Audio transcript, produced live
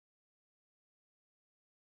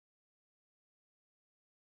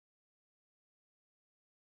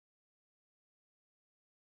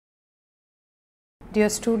Dear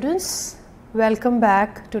students, welcome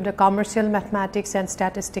back to the Commercial Mathematics and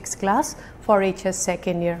Statistics class for HS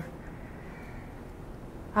second year.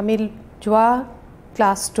 আমি যোৱা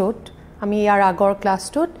ক্লাছটোত আমি ইয়াৰ আগৰ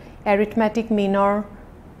ক্লাছটোত arithmetic meanৰ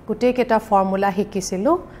গোটেই কেইটা ফৰ্মুলা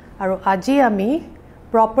শিকিছিলোঁ আৰু আজি আমি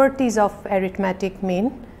properties of arithmetic mean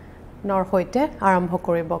নৰ সৈতে আৰম্ভ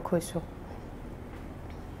কৰিব খুজিছোঁ.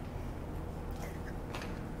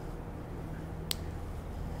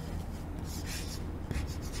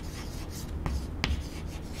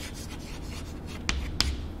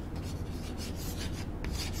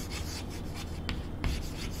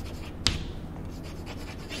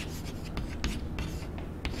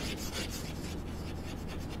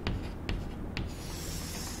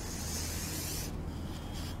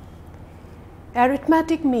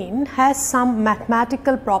 Arithmetic mean has some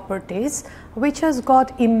mathematical properties which has got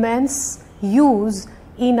immense use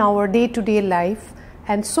in our day-to-day life,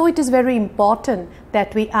 and so it is very important that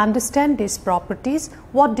we understand these properties,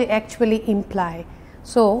 what they actually imply.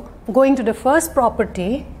 So going to the first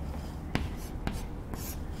property,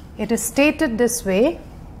 it is stated this way: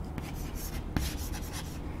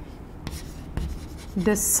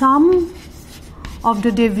 the sum of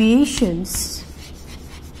the deviations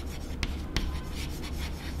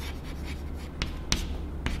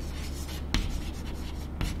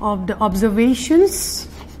of the observations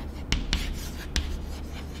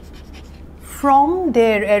from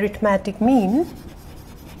their arithmetic mean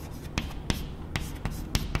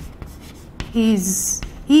is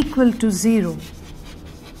equal to 0.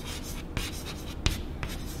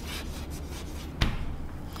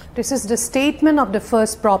 This is the statement of the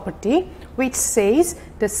first property, which says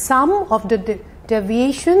the sum of the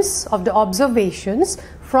deviations of the observations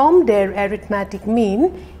from their arithmetic mean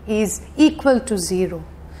is equal to 0.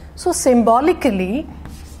 So symbolically,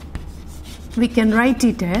 we can write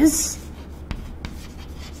it as,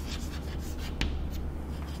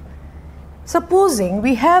 supposing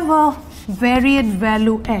we have a varied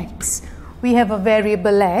value x, we have a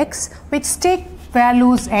variable x which take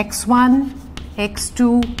values x1, x2,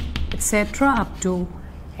 etc. up to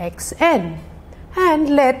xn, and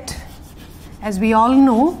let, as we all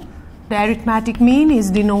know, the arithmetic mean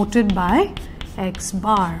is denoted by x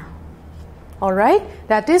bar. Alright,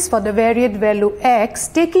 that is for the varied value x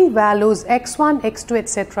taking values x1, x2,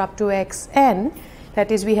 etc. up to xn.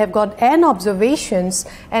 That is, we have got n observations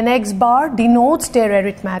and x bar denotes their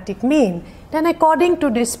arithmetic mean. Then according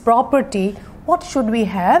to this property, what should we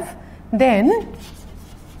have? Then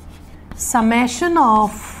summation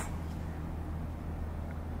of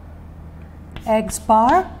x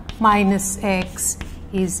bar minus x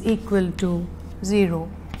is equal to 0.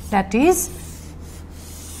 That is,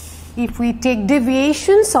 if we take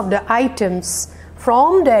deviations of the items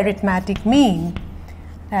from the arithmetic mean,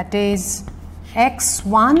 that is x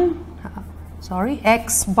bar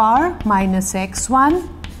minus x1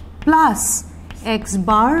 plus x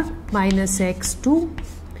bar minus x2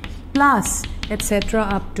 plus etc.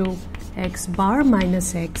 up to x bar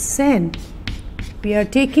minus xn. We are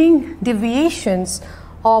taking deviations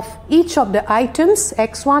of each of the items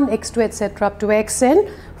x1, x2, etc. up to xn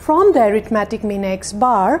from the arithmetic mean x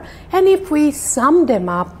bar, and if we sum them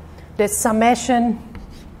up, the summation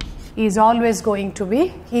is always going to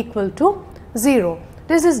be equal to 0.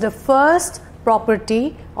 This is the first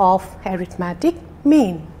property of arithmetic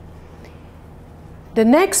mean. The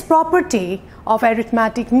next property of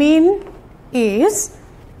arithmetic mean is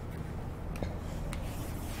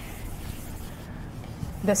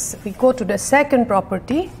this. We go to the second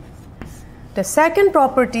property. The second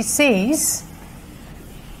property says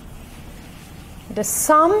the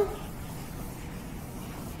sum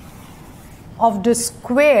of the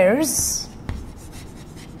squares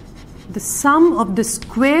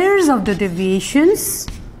of the deviations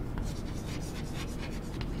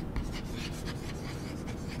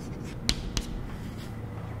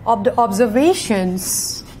of the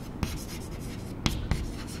observations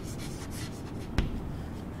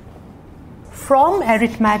from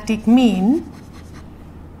arithmetic mean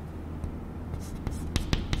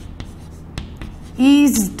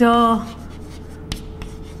is the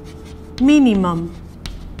minimum.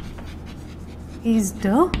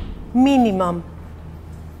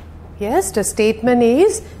 Yes, the statement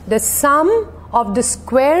is the sum of the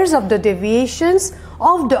squares of the deviations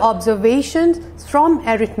of the observations from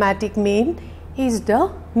arithmetic mean is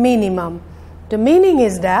the minimum. The meaning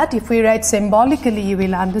is that if we write symbolically, you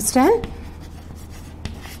will understand.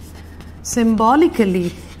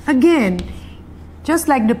 Symbolically, again, just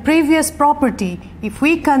like the previous property, if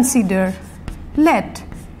we consider, let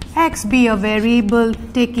x be a variable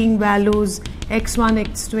taking values x1,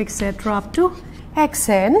 x2, etc. up to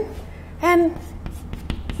xn, and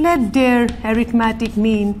let their arithmetic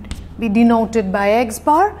mean be denoted by x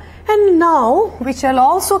bar. And now we shall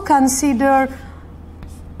also consider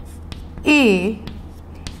a,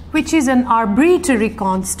 which is an arbitrary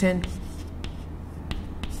constant.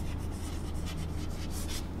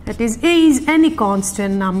 That is, a is any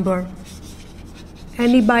constant number.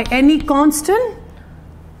 By any constant,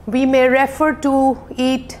 we may refer to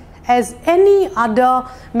it as any other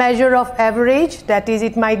measure of average. That is,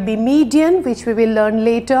 it might be median, which we will learn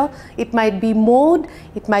later. It might be mode,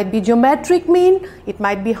 it might be geometric mean, it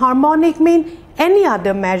might be harmonic mean, any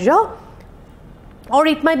other measure, or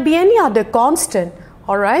it might be any other constant.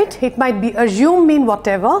 Alright, it might be assumed mean,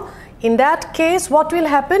 whatever. In that case, what will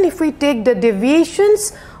happen if we take the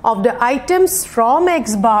deviations of the items from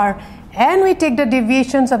x bar and we take the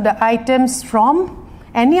deviations of the items from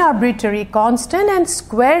any arbitrary constant and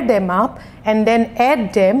square them up and then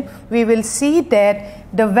add them, we will see that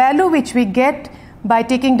the value which we get by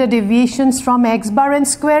taking the deviations from x bar and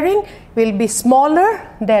squaring will be smaller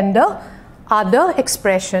than the other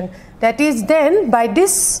expression. That is, then by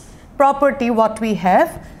this property what we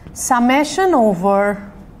have, summation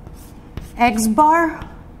over x bar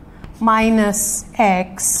minus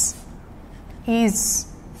x is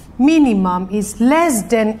minimum is less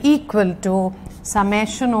than equal to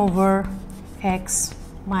summation over x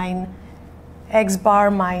bar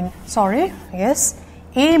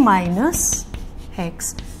a minus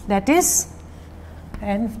x. That is,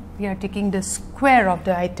 and we are taking the square of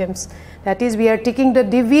the items. That is, we are taking the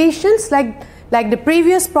deviations like the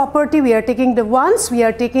previous property. We are taking the ones, we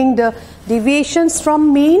are taking the deviations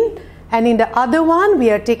from mean, and in the other one we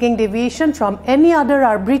are taking deviation from any other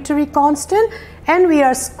arbitrary constant, and we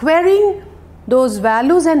are squaring those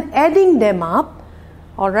values and adding them up.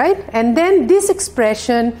 Alright, and then this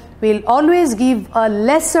expression will always give a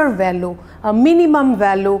lesser value, a minimum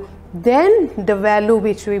value than the value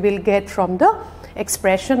which we will get from the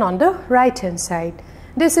expression on the right hand side.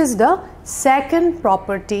 This is the second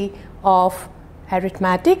property of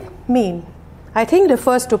arithmetic mean. I think the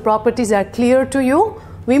first two properties are clear to you.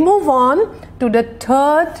 We move on to the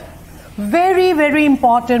third very, very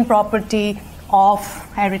important property of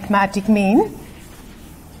arithmetic mean.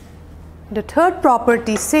 The third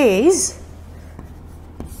property says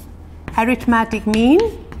arithmetic mean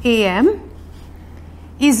AM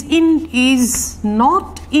is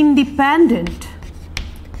not independent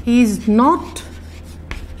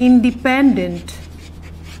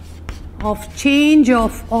of change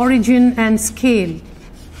of origin and scale.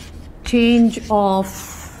 Change of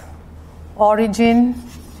origin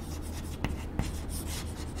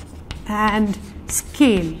and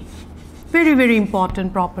scale. Very, very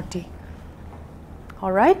important property.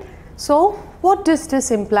 Alright, so what does this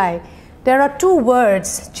imply? There are two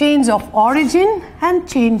words, change of origin and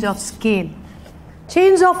change of scale.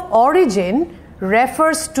 Change of origin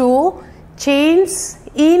refers to change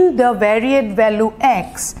in the variate value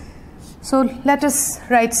x. So let us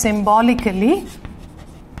write symbolically.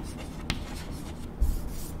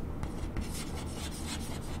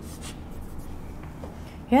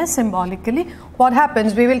 Yes, symbolically. What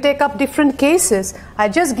happens? We will take up different cases. I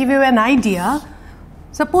just give you an idea.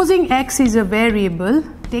 Supposing x is a variable,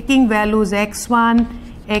 taking values x1,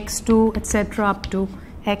 x2, etc. up to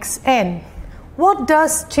xn. What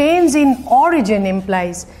does change in origin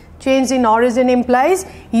implies? Change in origin implies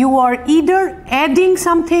you are either adding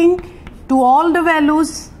something to all the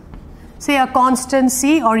values, say a constant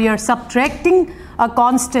c, or you are subtracting a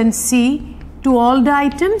constant c to all the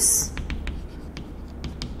items.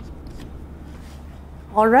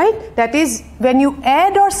 Alright, that is, when you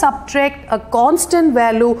add or subtract a constant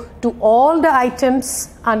value to all the items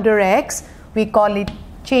under x, we call it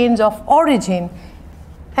change of origin.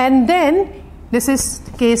 And then this is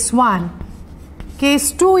case 1.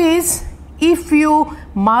 Case 2 is if you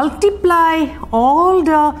multiply all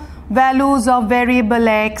the values of variable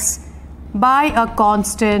x by a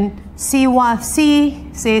constant c1,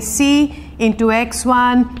 say c into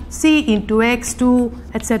x1, c into x2,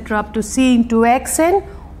 etc. up to c into xn,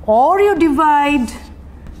 or you divide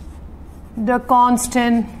the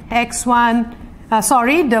constant x1,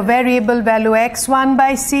 the variable value x1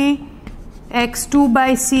 by c, x2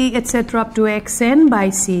 by c, etc. up to xn by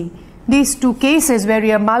c. These two cases where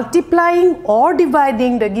you are multiplying or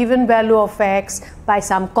dividing the given value of x by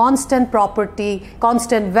some constant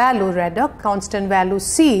value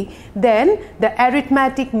c, then the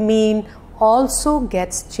arithmetic mean also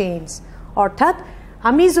gets changed. অর্থাৎ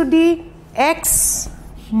আমি যদি x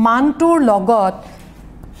মানটোৰ লগত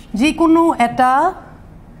যিকোনো এটা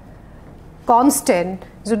constant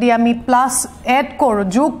যদি আমি plus add কৰোঁ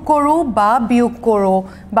যোগ কৰোঁ বা বিয়োগ কৰোঁ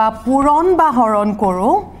বা পূৰণ বা হৰণ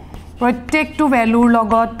কৰোঁ প্ৰত্যেকটো ভ্যালুৰ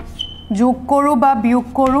লগত যোগ কৰোঁ বা বিয়োগ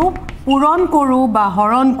কৰোঁ পূৰণ কৰোঁ বা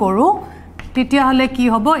হৰণ কৰোঁ তেতিয়া হলে কি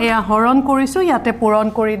হ'ব এয়া হৰণ কৰিছো ইয়াতে পূৰণ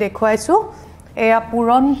কৰি দেখুৱাইছো এয়া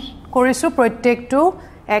পূৰণ কৰিছো প্ৰত্যেকটো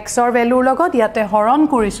x ৰ ভ্যালুৰ লগত ইয়াতে হৰণ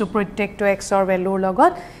কৰিছো প্ৰত্যেকটো x ৰ ভ্যালুৰ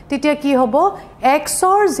লগত তেতিয়া কি হ'ব x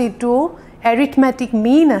ৰ যেটো arithmetic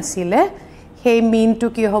mean আছিলে সেই মিনটো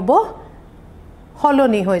কি হ'ব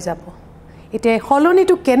হলনি হৈ যাব এটা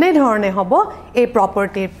হলনিটো কেনে ধৰণে হ'ব এই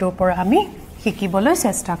প্ৰপাৰ্টিটোৰ পৰা আমি শিকিবলৈ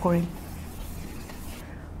চেষ্টা কৰিম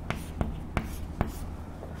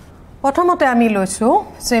প্ৰথমতে আমি লৈছো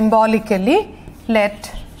symbolically let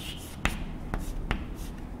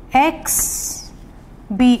x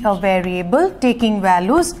be a variable taking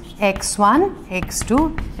values x1 x2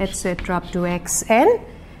 etc up to xn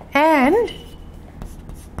and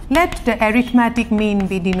let the arithmetic mean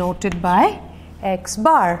be denoted by x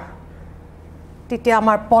bar তেতিয়া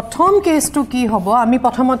আমাৰ প্ৰথম কেছটো কি হ'ব আমি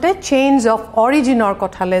প্ৰথমতে change of origin or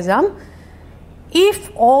কথালে যাম if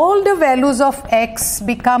all the values of x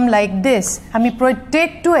become like this আমি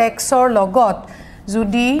প্ৰত্যেকটো x ৰ লগত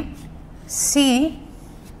যদি c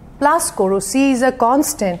plus কৰো c is a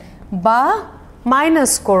constant বা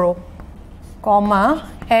minus কৰো comma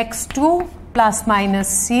x2 plus minus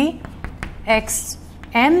c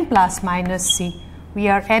xn plus minus c we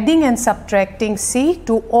are adding and subtracting c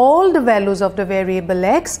to all the values of the variable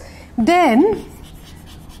x then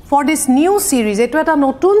for this new series eto eta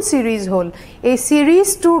notun series hol a series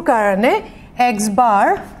tour karone x bar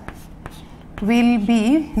will be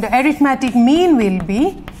the arithmetic mean will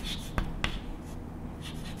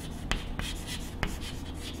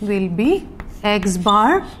be x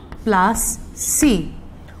bar plus c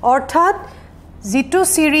orthat zito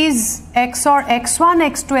series x or x1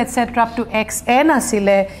 x2 etc up to xn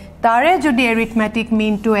asile tare jodi arithmetic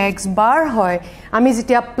mean to x bar hoy ami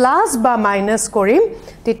jetia plus ba minus korim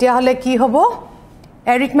tetia hole ki hobo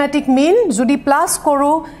arithmetic mean jodi plus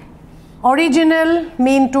koru original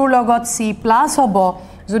mean to logot c plus hobo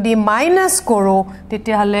jodi minus koru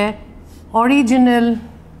tetia hole original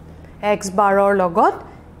x bar or logot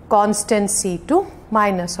constant c to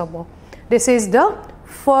minus hobo this is the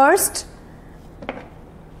first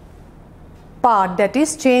part that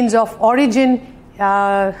is change of origin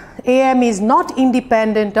am is not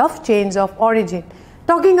independent of change of origin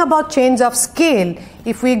talking about change of scale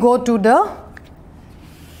if we go to the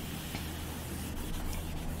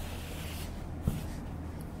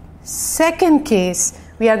second case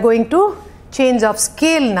we are going to change of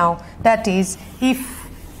scale now that is if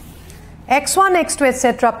x1 x2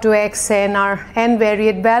 etc up to xn are n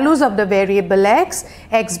varied values of the variable x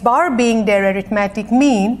x bar being their arithmetic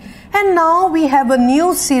mean and now we have a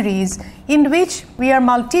new series in which we are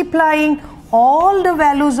multiplying all the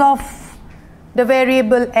values of the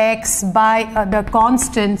variable x by the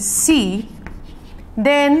constant c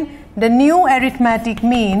then the new arithmetic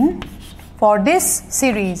mean for this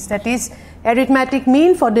series that is arithmetic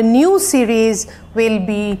mean for the new series will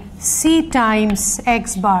be c times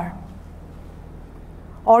x bar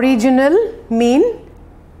original mean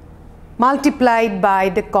multiplied by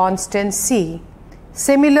the constant c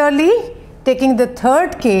similarly taking the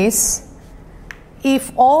third case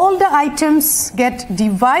if all the items get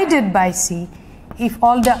divided by c if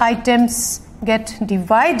all the items get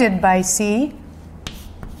divided by c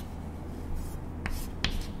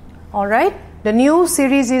all right the new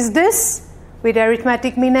series is this with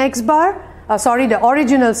arithmetic mean x bar the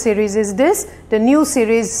original series is this the new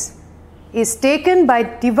series is taken by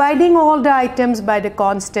dividing all the items by the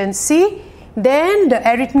constant c then the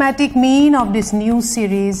arithmetic mean of this new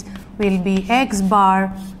series will be x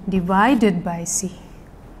bar divided by c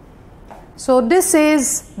so this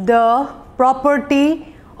is the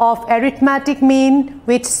property of arithmetic mean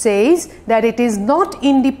which says that it is not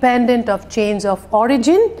independent of change of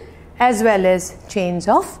origin as well as change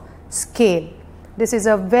of scale this is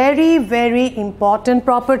a very very important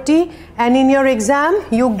property and in your exam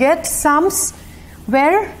you get sums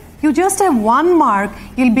where you just have 1 mark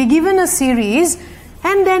you'll be given a series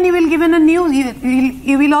and then you will given a new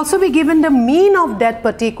you will also be given the mean of that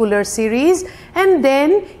particular series and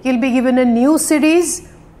then you'll be given a new series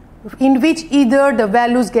in which either the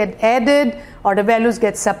values get added or the values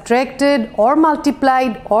get subtracted or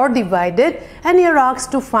multiplied or divided and you're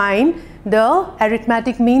asked to find the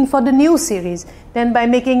arithmetic mean for the new series then by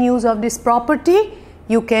making use of this property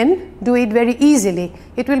you can do it very easily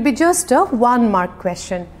it will be just a 1 mark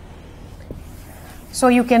question so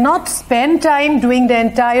you cannot spend time doing the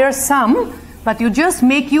entire sum but you just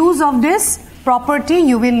make use of this property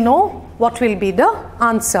you will know what will be the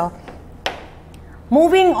answer.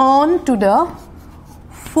 Moving on to the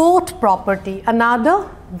fourth property, another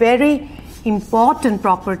very important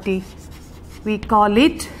property. We call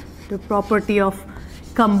it the property of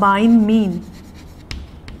combined mean.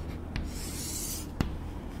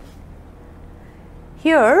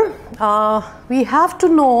 Here we have to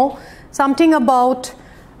know something about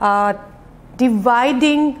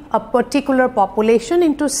dividing a particular population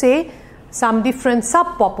into, say, some different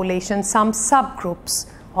subpopulations, some subgroups.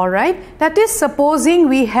 Alright, that is, supposing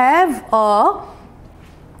we have a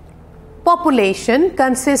population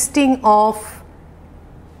consisting of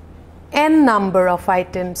n number of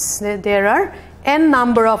items. There are n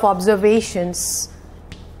number of observations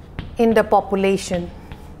in the population.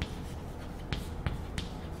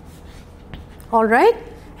 Alright,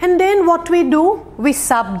 and then what we do, we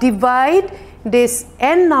subdivide this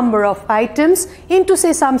n number of items into,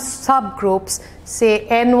 say, some subgroups, say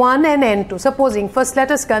n1 and n2. Supposing, first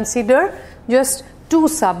let us consider just two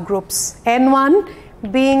subgroups, n1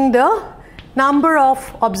 being the number of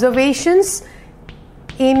observations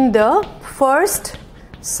in the first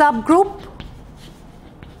subgroup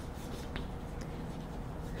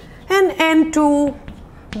and n2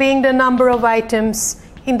 being the number of items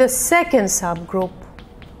in the second subgroup.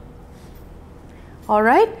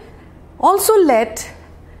 Alright, also let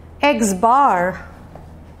x bar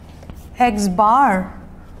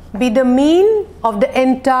be the mean of the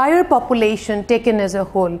entire population taken as a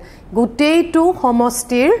whole. Guteitu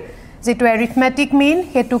homostir jitu arithmetic mean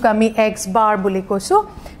hetuk ami x bar buli koisu,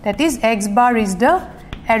 that is x bar is the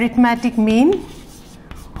arithmetic mean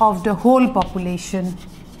of the whole population.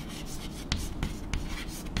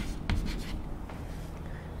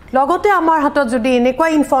 Logote amar hatot jodi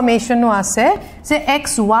enekwa information ase je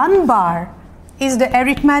x1 bar is the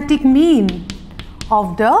arithmetic mean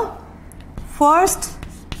of the first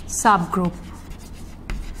subgroup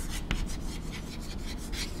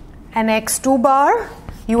and x2 bar,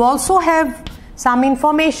 you also have some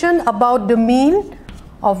information about the mean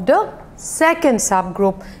of the second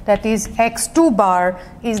subgroup, that is x2 bar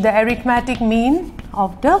is the arithmetic mean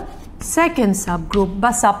of the second subgroup, ba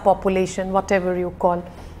subpopulation, whatever you call.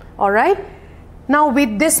 Alright, now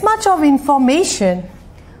with this much of information,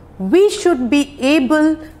 we should be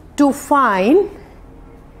able to find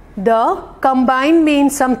the combined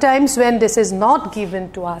mean sometimes when this is not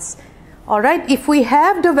given to us. Alright, if we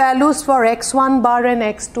have the values for x1 bar and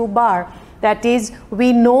x2 bar, that is,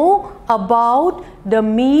 we know about the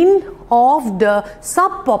mean of the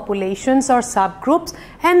subpopulations or subgroups,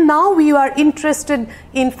 and now we are interested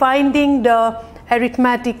in finding the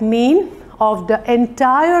arithmetic mean of the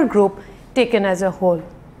entire group taken as a whole.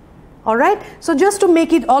 Alright, so just to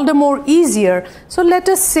make it all the more easier, so let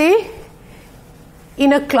us say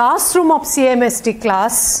in a classroom of CMST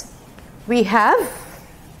class, we have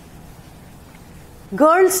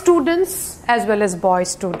girl students as well as boy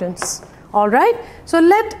students. Alright, so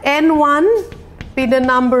let n1 be the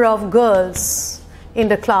number of girls in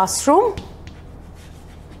the classroom,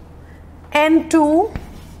 n2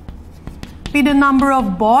 be the number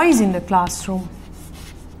of boys in the classroom.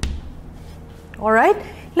 Alright,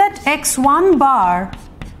 let x1 bar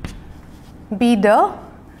be the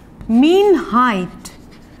mean height,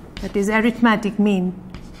 that is arithmetic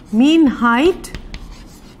mean height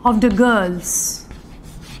of the girls,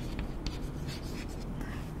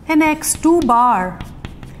 and x2 bar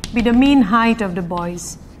be the mean height of the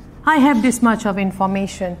boys. I have this much of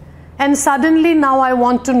information, and suddenly now I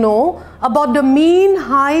want to know about the mean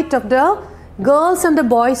height of the girls and the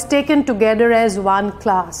boys taken together as one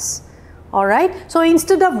class. Alright, so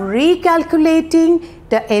instead of recalculating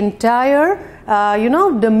the entire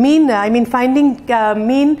the mean, finding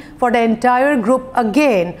mean for the entire group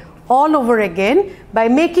again, all over again, by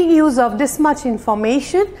making use of this much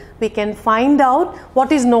information, we can find out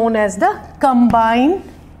what is known as the combined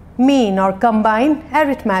mean or combined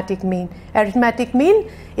arithmetic mean. Arithmetic mean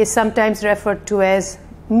is sometimes referred to as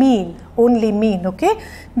mean, only mean, okay?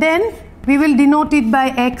 Then we will denote it by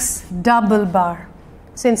x double bar.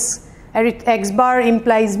 Since x bar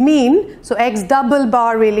implies mean, so x double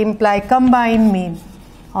bar will imply combined mean.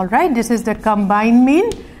 Alright, this is the combined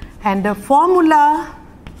mean, and the formula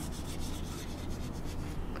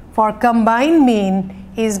for combined mean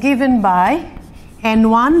is given by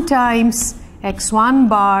n1 times x1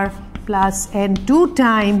 bar plus n2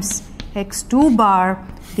 times x2 bar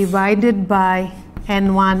divided by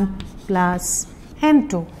n1 plus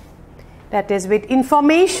n2. That is, with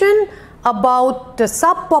information about the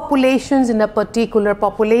subpopulations in a particular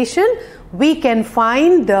population, we can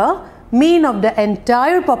find the mean of the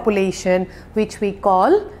entire population, which we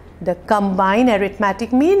call the combined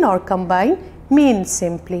arithmetic mean or combined mean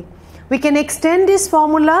simply. We can extend this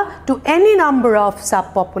formula to any number of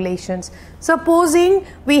subpopulations. Supposing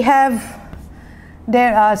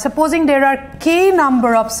there are k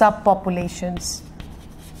number of subpopulations.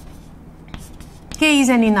 K is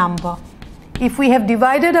any number. If we have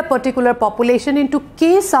divided a particular population into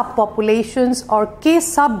k subpopulations or k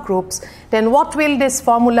subgroups, then what will this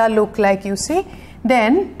formula look like, you see?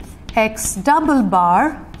 Then x double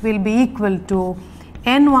bar will be equal to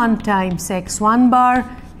n1 times x1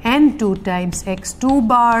 bar, n2 times x2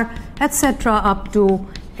 bar, etc. up to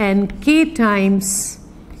nk times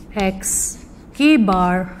xk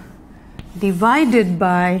bar divided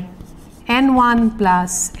by n1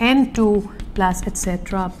 plus n2 plus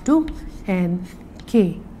etc. up to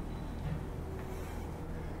nk.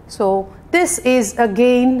 So this is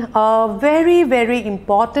again a very, very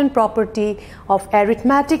important property of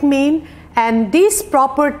arithmetic mean, and this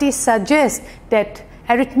property suggests that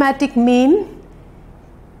arithmetic mean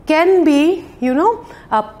can be,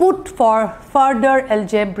 put for further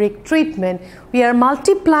algebraic treatment. We are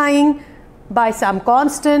multiplying by some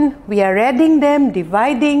constant, we are adding them,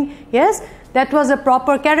 dividing, yes? That was a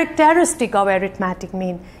proper characteristic of arithmetic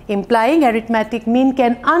mean, implying arithmetic mean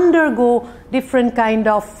can undergo different kind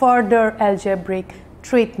of further algebraic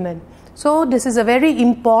treatment. So this is a very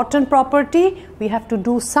important property. We have to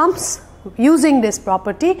do sums using this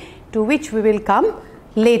property, to which we will come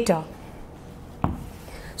later.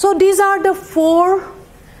 So these are the four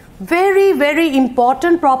very, very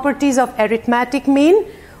important properties of arithmetic mean,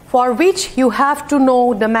 for which you have to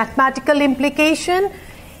know the mathematical implication.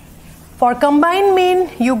 For combined mean,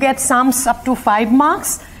 you get sums up to 5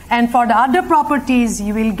 marks, and for the other properties,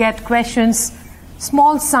 you will get questions,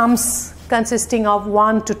 small sums consisting of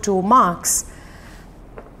 1 to 2 marks.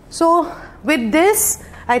 So with this,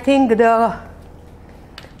 I think the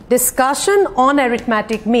discussion on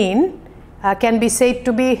arithmetic mean can be said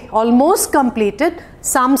to be almost completed.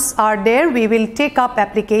 Sums are there. We will take up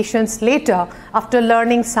applications later after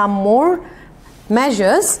learning some more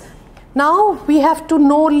measures. Now we have to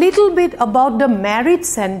know a little bit about the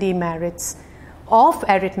merits and demerits of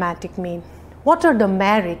arithmetic mean. What are the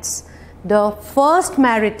merits? The first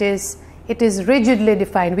merit is it is rigidly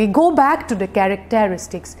defined. We go back to the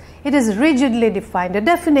characteristics. It is rigidly defined. The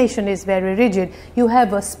definition is very rigid. You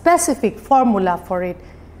have a specific formula for it.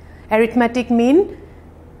 Arithmetic mean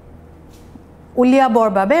উলিয়াবৰ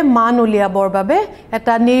বাবে মান উলিয়াবৰ বাবে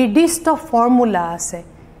এটা নিৰ্দিষ্ট formula আছে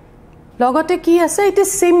লগতে কি আছে it is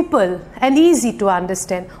simple and easy to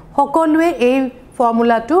আন্ডাৰষ্টেণ্ড সকলোৱে এই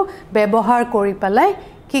ফৰ্মুলাটো ব্যৱহাৰ কৰি পেলাই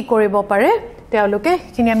কি কৰিব পাৰে তেওঁলোকে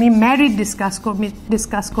কিনি আমি মেৰিট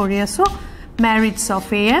ডিসকাস কৰি আছো মেৰিটস of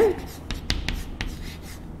an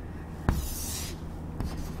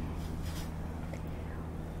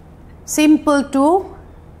simple to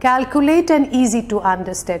calculate and easy to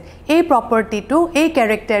understand. A property to a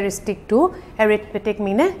characteristic to arithmetic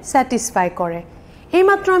mean satisfy kore. A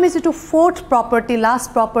matra ami to fourth property last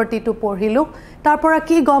property to porhilu tarpora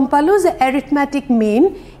ki gom palu je arithmetic mean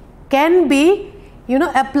can be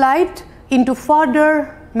applied into further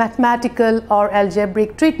mathematical or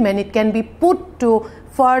algebraic treatment. It can be put to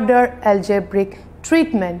further algebraic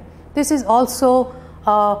treatment. This is also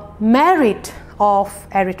a merit of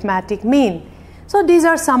arithmetic mean. So these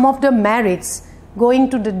are some of the merits. Going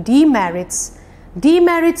to the demerits.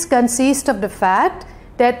 Demerits consist of the fact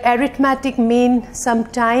that arithmetic mean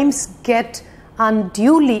sometimes get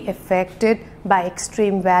unduly affected by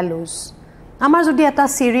extreme values. Amar jodi eta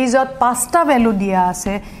series of 5 value dia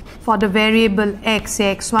ase for the variable x,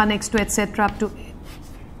 x1, x2 etc. up to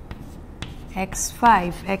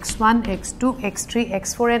x5, x1, x2, x3,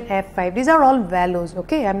 x4 and f5. These are all values,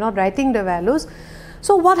 okay? I'm not writing the values.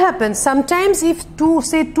 So what happens? Sometimes if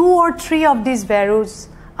two or three of these values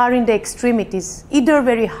are in the extremities, either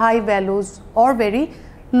very high values or very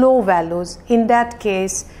low values, in that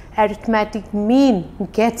case arithmetic mean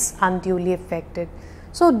gets unduly affected.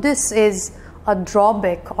 So this is a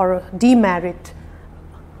drawback or a demerit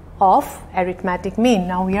of arithmetic mean.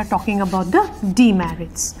 Now we are talking about the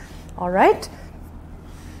demerits. All right.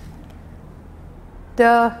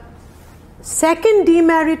 The second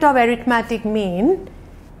demerit of arithmetic mean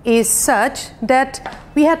is such that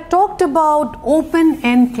we had talked about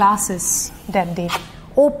open-end classes that day.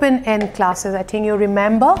 Open-end classes, I think you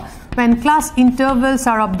remember, when class intervals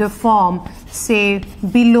are of the form, say,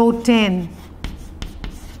 below 10.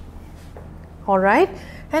 All right.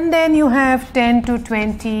 And then you have 10 to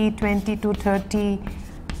 20, 20 to 30,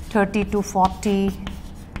 30 to 40,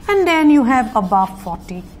 and then you have above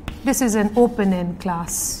 40. This is an open-end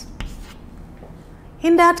class.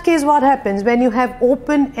 In that case, what happens? When you have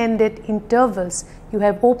open-ended intervals, you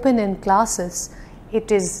have open-end classes,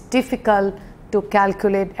 it is difficult to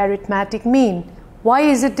calculate arithmetic mean. Why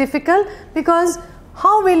is it difficult? Because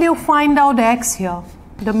how will you find out x here,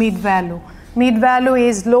 the mid value? Mid value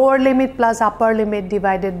is lower limit plus upper limit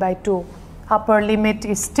divided by 2. Upper limit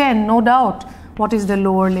is 10, no doubt. What is the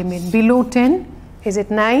lower limit? Below 10? Is it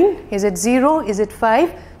 9? Is it 0? Is it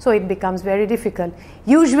 5? So it becomes very difficult.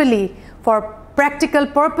 Usually, for practical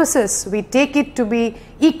purposes, we take it to be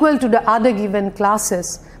equal to the other given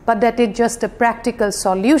classes, but that is just a practical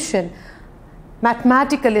solution.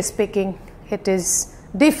 Mathematically speaking, it is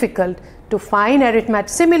difficult to find arithmetic.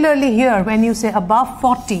 Similarly here, when you say above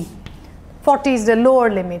 40, 40 is the lower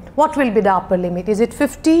limit. What will be the upper limit? Is it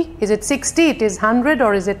 50? Is it 60? It is 100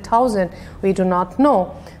 or is it 1000? We do not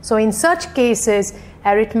know. So in such cases,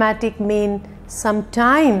 arithmetic mean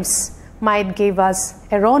sometimes might give us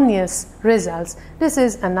erroneous results. This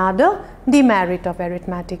is another demerit of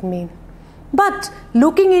arithmetic mean. But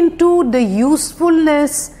looking into the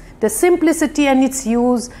usefulness, the simplicity and its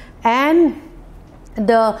use, and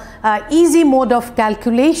the easy mode of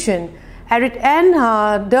calculation,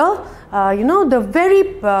 and the very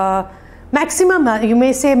maximum, you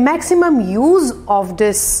may say maximum use of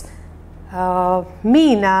this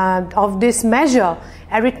mean, of this measure,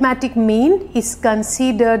 arithmetic mean is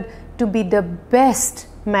considered to be the best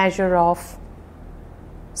measure of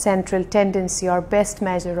central tendency or best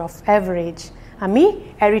measure of average.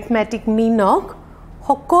 Ami arithmetic meanok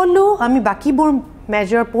hokolu ami bakibur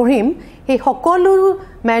measure pohim ei hokolu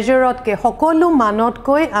measureotke hokolu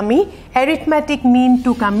manotkoi ami arithmetic mean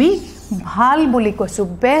to ami bhal boli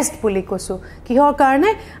koisu, best boli koisu. Kihor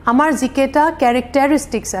karone amar jiketa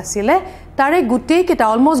characteristics asile tare gutei keta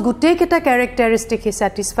almost gutei keta characteristic he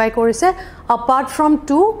satisfy korise, apart from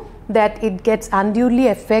two, that it gets unduly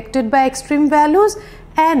affected by extreme values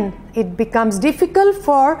and it becomes difficult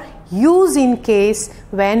for use in case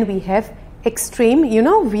when we have extreme,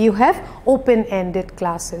 we have open-ended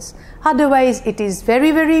classes. Otherwise, it is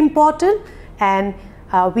very, very important, and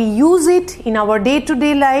we use it in our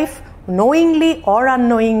day-to-day life, knowingly or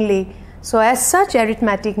unknowingly. So as such,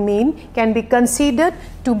 arithmetic mean can be considered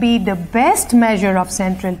to be the best measure of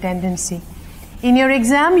central tendency. In your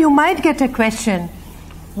exam, you might get a question.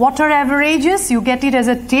 What are averages? You get it as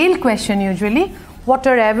a tail question usually. What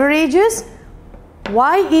are averages?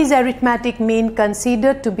 Why is arithmetic mean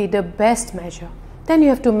considered to be the best measure? Then you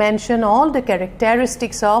have to mention all the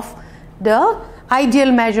characteristics of the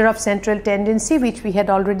ideal measure of central tendency, which we had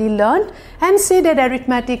already learned, and say that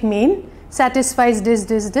arithmetic mean satisfies this,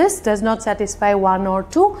 does not satisfy one or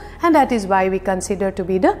two, and that is why we consider to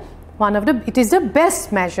be it is the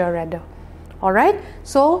best measure rather. Alright,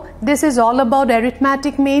 so this is all about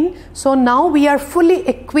arithmetic mean. So now we are fully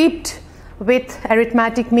equipped with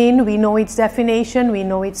arithmetic mean. We know its definition, we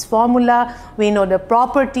know its formula, we know the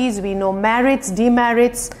properties, we know merits,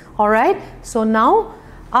 demerits. Alright, so now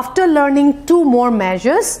after learning two more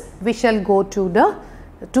measures, we shall go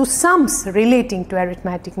to sums relating to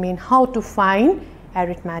arithmetic mean, how to find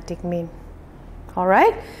arithmetic mean.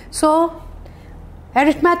 Alright, so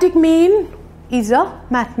arithmetic mean is a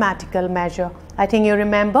mathematical measure. I think you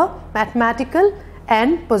remember mathematical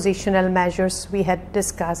and positional measures we had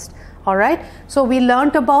discussed. Alright, so we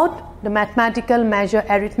learnt about the mathematical measure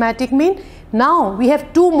arithmetic mean. Now we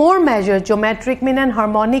have two more measures, geometric mean and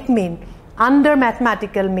harmonic mean, under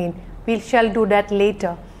mathematical mean. We shall do that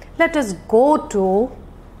later. Let us go to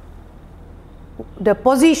the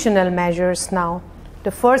positional measures now.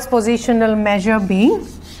 The first positional measure being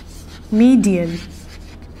median.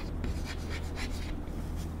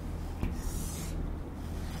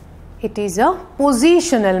 It is a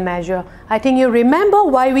positional measure. I think you remember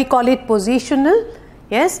why we call it positional.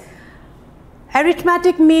 Yes,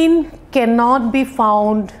 arithmetic mean cannot be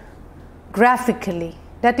found graphically.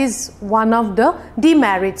 That is one of the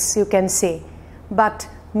demerits, you can say. But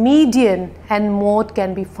median and mode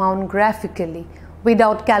can be found graphically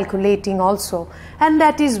without calculating also, and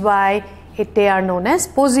that is why they are known as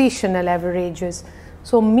positional averages.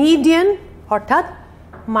 So median orthat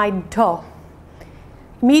madhya.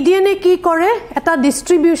 Mediane ki kore eta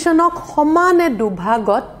distributionok homane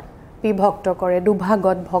dubhagot bibhakta kore,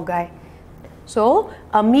 dubhagot bhogai. So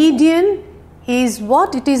a median is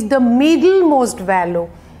what? It is the middlemost value.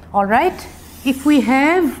 Alright, if we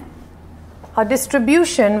have a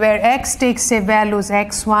distribution where x takes say values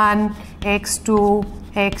x1, x2,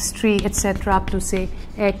 x3, etc. up to say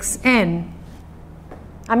xn.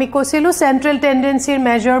 Ami koisilu central tendency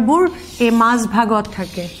measure bur e mas bhagot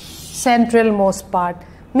thake, central most part.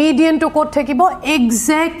 Median to kot thakibo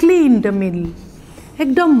exactly in the middle.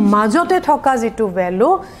 একদম মাজতে থকা যেটো value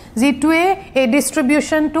যেটোৱে এই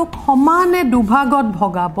ডিস্ট্ৰিবিউশন two সমানে দুভাগত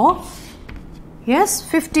ভগাব yes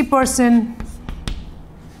 50%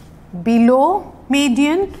 below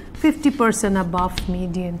median 50% above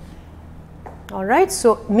median all right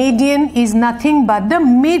so median is nothing but the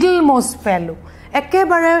middlemost value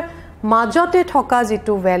ekebare majote thoka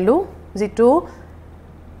jitu value jitu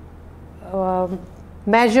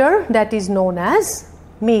measure that is known as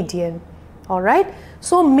median all right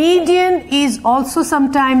so median is also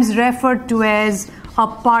sometimes referred to as a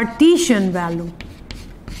partition value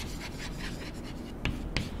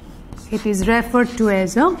it is referred to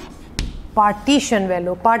as a partition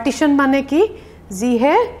value partition mane ki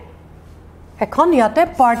jihe ekhon yate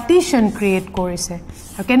partition create korise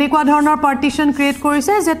kenekwa dhoroner partition create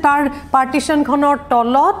korise je tar partition khonor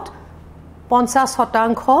tolot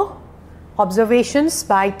 50% observations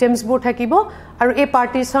by items bur thakibo aru ei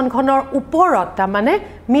partition khonor uporot ta mane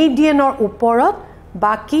median or uporot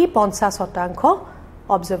baki 50%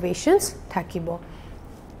 observations thakibo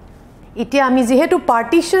ইতিয়া আমি যেহেতু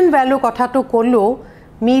partition value কথাটো কলো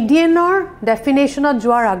মিডিয়ানৰ ডেফিনেশনত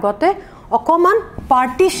যোৱাৰ আগতে অকমান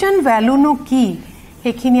partition value no কি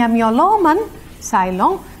এখিনি আমি অলমান চাই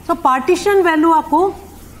লওঁ সো পার্টিশন ভ্যালু আকো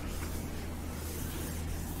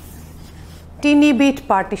তিনি বিট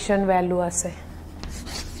পার্টিশন ভ্যালু আছে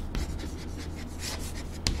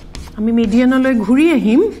আমি মিডিয়ানলৈ ঘূৰি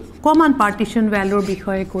আহিম কমান পার্টিশন ভ্যালুৰ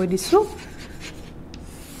বিষয়ে কৈ দিছো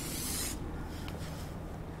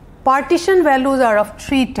Partition values are of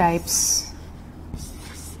three types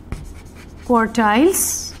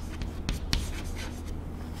quartiles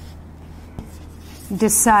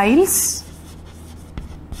deciles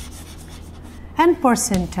and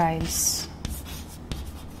percentiles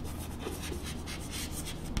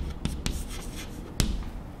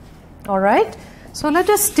all right so let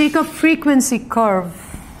us take a frequency curve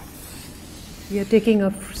we are taking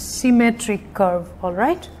a symmetric curve all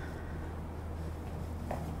right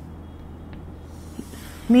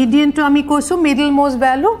median to ami koisu middlemost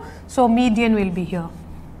value so median will be here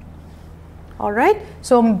all right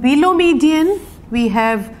so below median we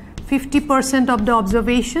have 50% of the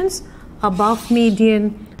observations above median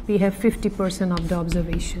we have 50% of the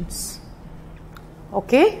observations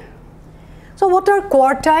okay so what are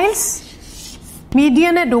quartiles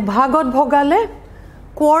median e dubhagot bhogale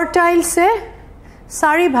quartiles e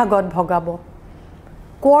sari bhagot bhogabo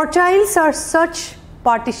quartiles are such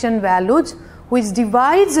partition values which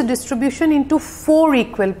divides the distribution into 4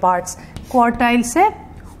 equal parts quartile se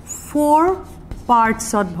 4 parts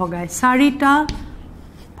ot bhogai sarita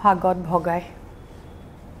bhagot bhogai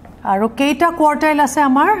aru keita quartile ase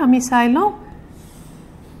amar ami sai lo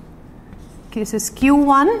this is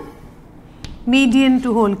q1 median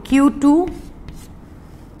to whole q2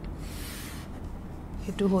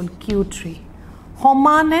 to whole q3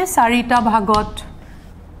 homane sarita bhagot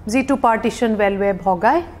jitu partition value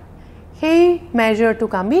bhogai hey measure to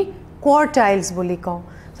kami quartiles boli kau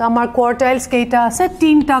so amar quartiles keita ase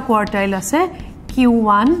tinta quartile ase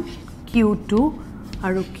q1 q2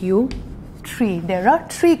 aru q3 there are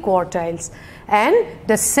 3 quartiles and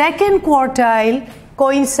the second quartile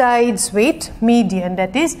coincides with median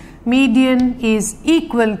that is median is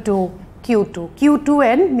equal to q2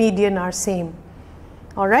 and median are same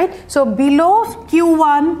all right so below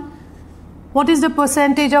q1 what is the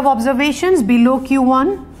percentage of observations below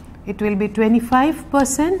q1 it will be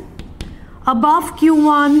 25% above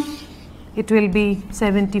q1 it will be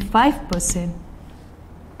 75%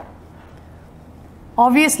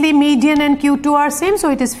 obviously median and q2 are same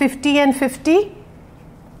so it is 50 and 50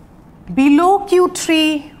 below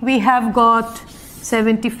q3 we have got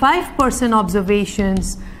 75%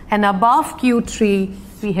 observations and above q3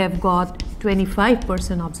 we have got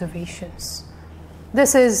 25% observations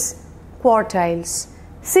this is quartiles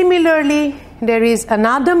similarly there is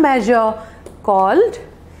another measure called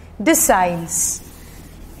deciles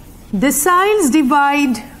deciles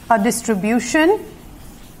divide a distribution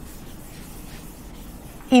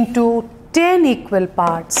into 10 equal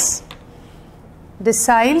parts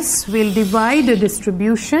deciles will divide a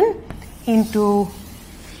distribution into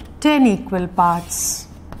 10 equal parts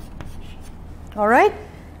all right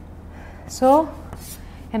so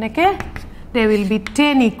enake there will be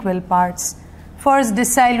 10 equal parts first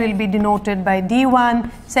decile will be denoted by d1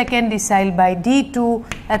 second decile by d2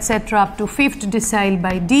 etc up to fifth decile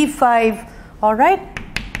by d5 all right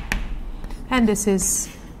and this is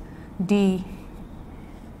d9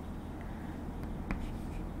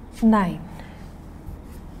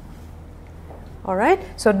 all right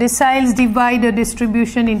so deciles divide a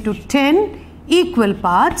distribution into 10 equal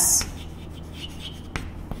parts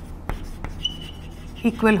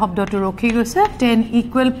equal শব্দটো ৰখি গৈছে 10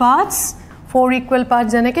 equal parts 4 equal parts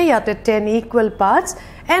যেনেকৈ ইয়াতে 10 equal parts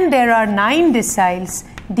and there are 9 deciles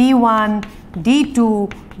D1 D2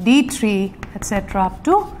 D3 etc up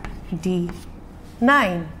to D9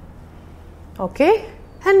 okay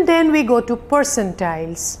and then we go to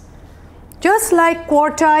percentiles just like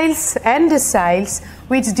quartiles and deciles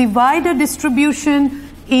which divide a distribution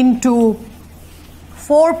into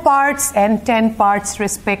 4 parts and 10 parts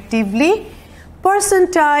respectively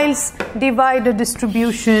percentiles divide a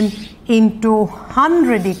distribution into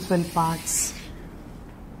 100 equal parts.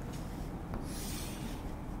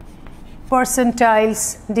 Percentiles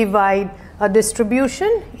divide a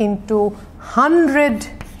distribution into 100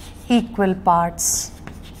 equal parts.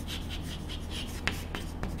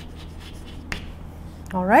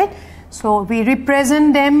 All right. So we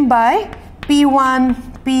represent them by P1,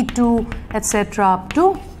 P2, etc. up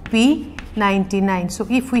to P99. So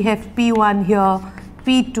if we have P1 here,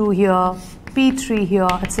 P2 here, P3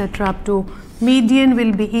 here, etc. up to median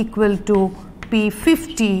will be equal to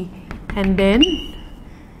P50 and then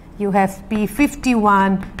you have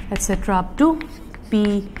P51 etc. up to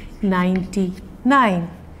P99.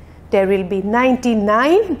 There will be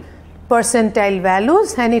 99 percentile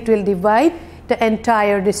values and it will divide the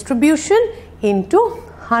entire distribution into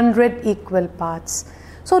 100 equal parts.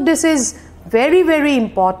 So this is very, very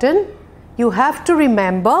important. You have to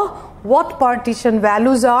remember what partition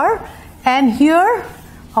values are. And here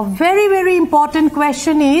a very, very important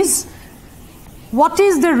question is what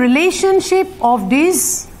is the relationship of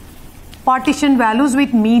these partition values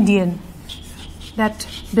with median? That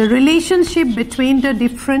the relationship between the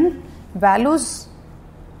different values,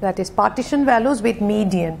 that is partition values with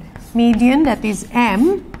median. Median, that is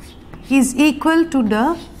M, is equal to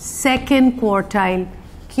the second quartile.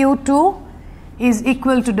 Q2 is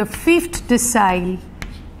equal to the 5th decile.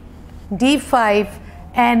 D5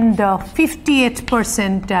 and the 50th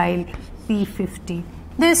percentile P50.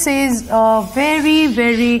 This is a very,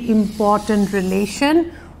 very important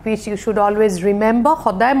relation which you should always remember.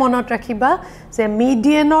 সদায় মনত ৰাখিবা যে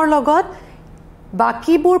medianৰ লগত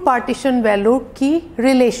বাকিবোৰ partition value কি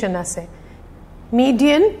relation আছে.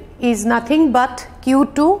 Median is nothing but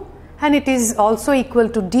Q2 and it is also equal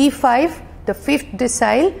to D5, the 5th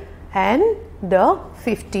decile and the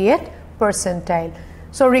 50th percentile.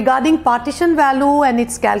 So regarding partition value and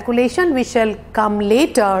its calculation, we shall come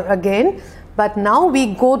later again. But now we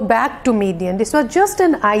go back to median. This was just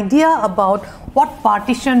an idea about what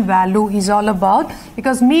partition value is all about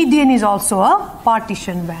because median is also a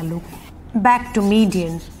partition value. Back to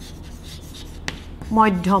median.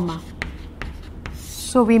 Madhyama.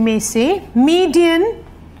 So we may say median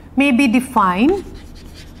may be defined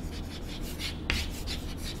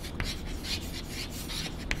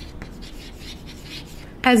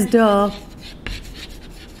as the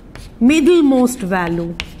middlemost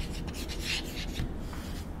value.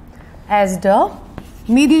 As the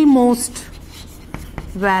middlemost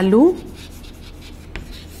value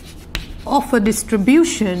of a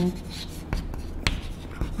distribution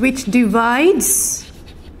which divides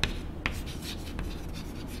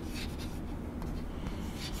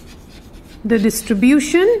the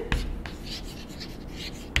distribution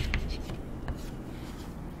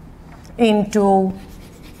into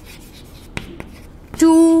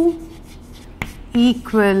 2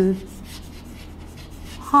 equal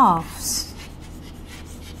halves.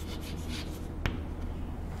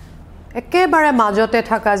 একেবাৰে মাজতে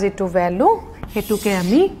থকা যেটো value হেতুকে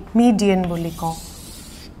আমি median বুলি কওঁ.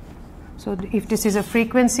 So if this is a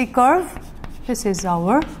frequency curve, this is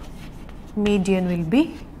our median will be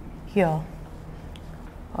here.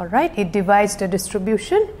 All right, it divides the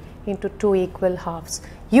distribution into 2 equal halves.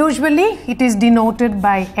 Usually it is denoted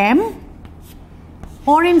by M,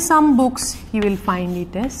 or in some books you will find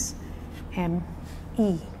it as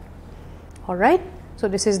ME. All right, so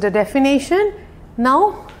this is the definition. Now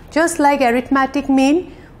just like arithmetic mean,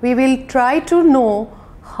 we will try to know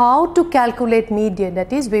how to calculate median.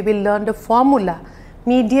 That is, we will learn the formula.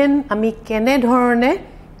 Median ami kene dhorone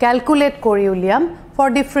calculate kori uliam for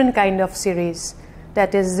different kind of series.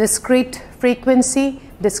 That is discrete frequency,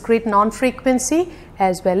 discrete non-frequency,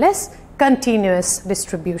 as well as continuous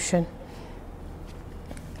distribution.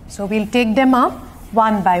 So we'll take them up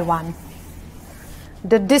one by one.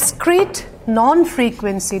 The discrete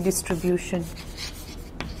non-frequency distribution.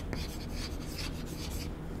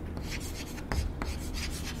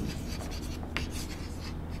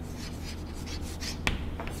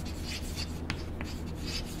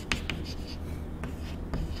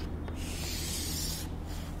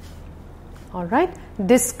 All right,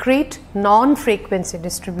 discrete non-frequency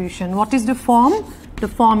distribution. What is the form? The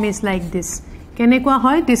form is like this. Kenekwa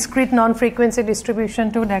hoy discrete non-frequency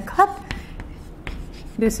distribution to dekhat.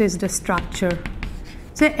 This is the structure.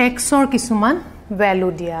 So x or kisuman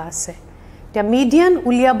value dia ase. The median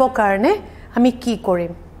uliabo karne ami ki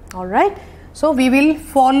korim. All right. So we will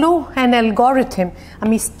follow an algorithm.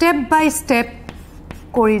 Ami step by step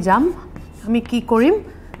kori jam. Ami ki korim?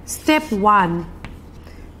 Step 1.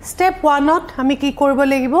 Step 1 not ami ki koribo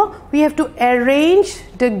lagibo? We have to arrange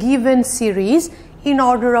the given series in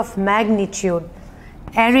order of magnitude.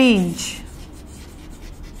 Arrange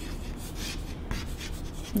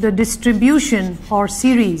the distribution or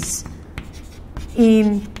series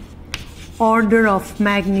in order of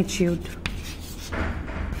magnitude.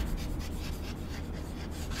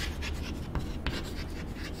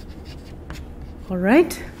 All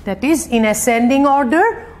right, that is in ascending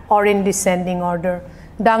order or in descending order.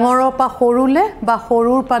 Dangoro pa horule ba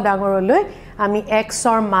horur pa dangorole ami x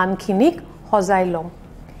or man khinik hojai lom.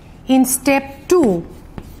 In step 2,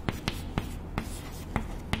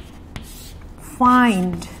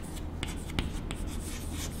 find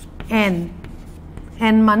n.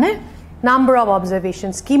 N mane number of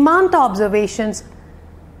observations. Kimanta observations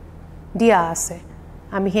dia ase.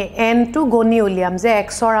 Ami he n to goni uliam je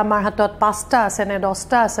x or amar hatot 5টা ase ne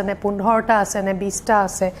 10টা ase ne 15টা ase ne 20টা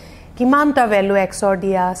ase. Kimanta value x or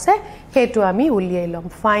dia ase hetu ami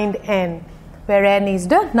uliailom. Find n, where n is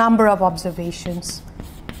the number of observations.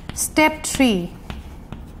 Step 3,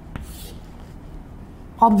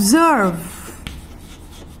 observe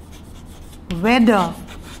whether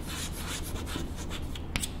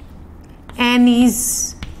n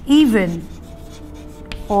is even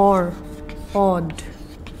or odd.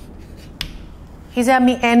 Is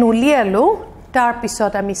ami n ulialo tar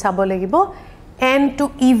pisot ami sabo lagibo n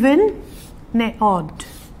to even ne odd,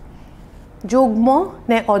 jogmo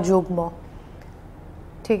ne ojogmo.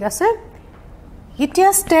 ঠিক আছে এতিয়া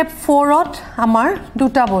step 4 ত আমাৰ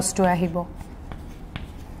দুটা বস্তু আহিব.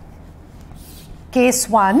 Case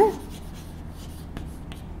 1,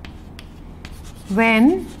 when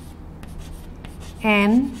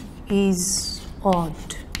n is odd.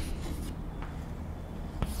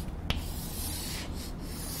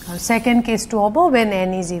 Our second case to obo when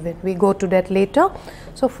n is even. We go to that later.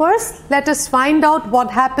 So first let us find out what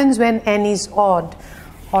happens when n is odd.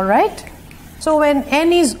 All right. So when n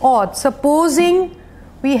is odd, supposing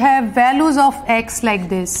we have values of x like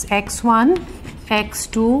this, x1,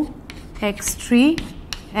 x2, x3,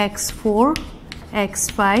 x4,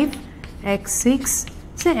 x5, x6,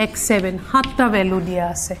 say x7, hatta value dia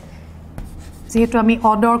ase. Jehetu ami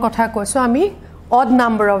odd or kotha koiso ami odd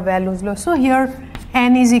number of values lo. So here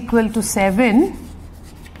n is equal to 7,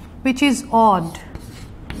 which is odd.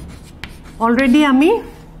 Already ami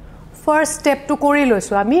first step to kori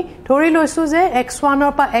loisu ami thori loisu je x1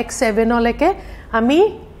 or pa x7 oleke ami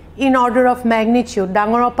in order of magnitude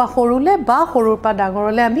dangor pa horule ba horur pa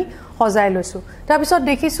dangorole ami hojai loisu tar bisot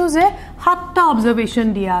dekhisu je 7টা observation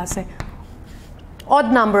dia ase odd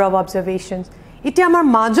number of observations iti amar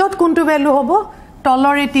majot kuntu value hobo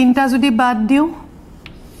tolor e 3টা jodi bad diu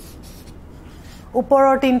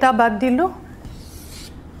uporor 3টা bad dilu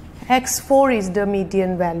x4 is the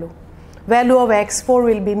median value. Value of x4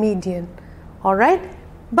 will be median. All right,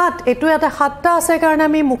 but etu eta 7টা ase karone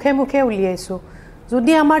ami mukhe mukhe uliaisu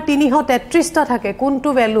jodi amar 333 ta thake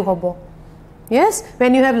kuntu value hobo. Yes,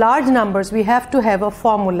 when you have large numbers we have to have a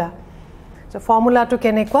formula. So formula to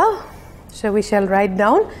kenekwa, so we shall write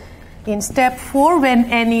down in step 4 when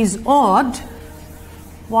n is odd,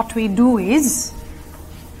 what we do is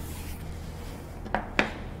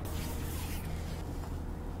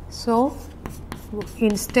so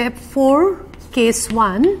in step 4, case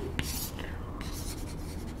 1,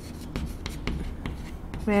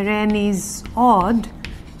 where n is odd,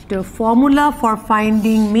 the formula for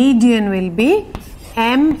finding median will be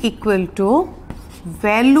m equal to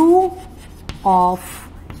value of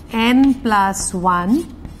n plus 1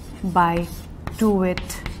 by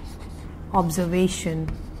 2th observation.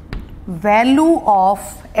 Value of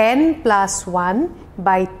n plus 1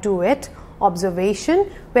 by 2th observation,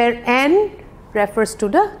 where n refers to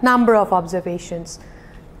the number of observations.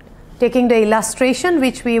 Taking the illustration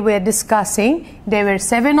which we were discussing, there were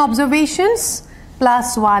 7 observations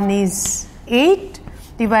plus 1 is 8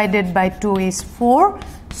 divided by 2 is 4.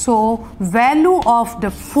 So value of the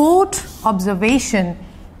 4th observation,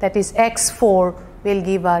 that is x4, will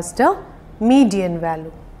give us the median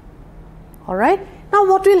value. All right. Now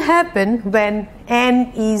what will happen when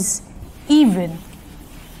n is even?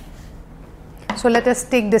 So let us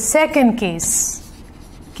take the second case,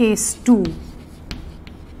 case 2,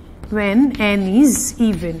 when n is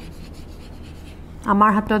even.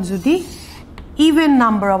 Amar hatot jodi even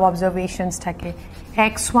number of observations thake,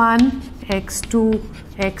 x1, x2,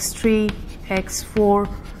 x3, x4,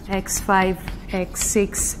 x5,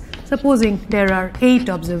 x6. Supposing there are 8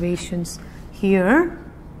 observations here,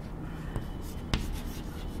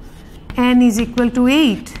 n is equal to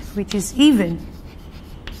 8, which is even.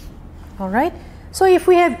 Alright, so if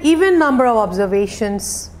we have even number of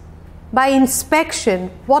observations, by inspection,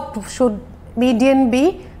 what should median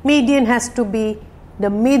be? Median has to be the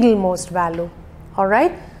middlemost value.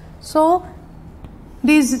 Alright, so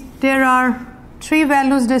there are 3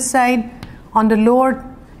 values this side on the lower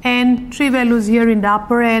end, 3 values here in the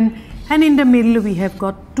upper end, and in the middle we have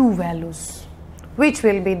got 2 values, which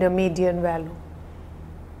will be the median value.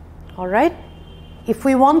 Alright, if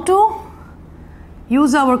we want to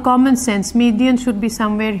use our common sense, median should be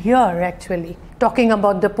somewhere here actually, talking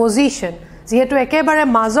about the position. যেহেতু একেবাৰে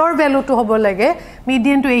মাজৰ ভ্যালুটো হ'ব লাগে,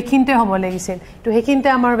 মিডিয়ানটো এইখিনতে হ'ব লাগিছিল, তো এইখিনতে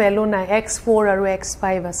আমাৰ value নাই, x4 আৰু x5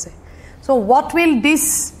 আছে. So what will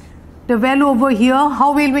the value over here, how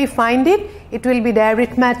will we find it? It will be the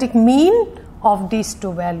arithmetic mean of these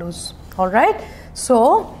 2 values. Alright, so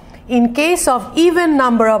in case of even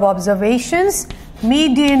number of observations,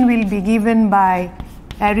 median will be given by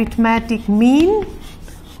arithmetic mean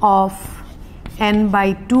of n by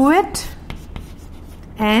 2it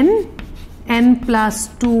and n plus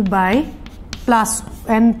 2 by plus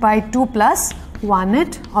n by 2 plus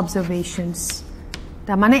 1it observations.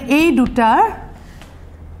 Ta mane ei dutar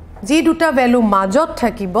ji duta value majot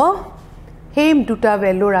thakibo, hei duta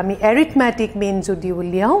value ami arithmetic mean jodi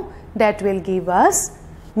uliao, that will give us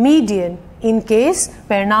median in case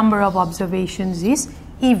where number of observations is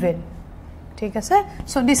even. ঠিক আছে,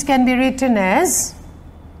 so this can be written as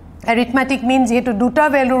arithmetic mean jehetu duta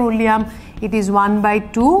value uliam, it is 1 by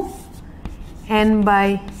 2 n by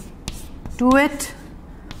 2it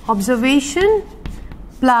observation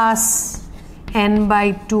plus n by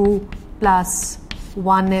 2 plus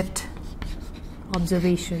 1it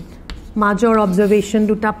observation. Major observation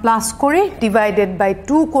duta plus kore divided by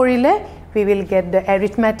 2 korile, we will get the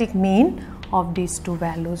arithmetic mean of these 2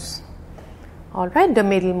 values. Alright, the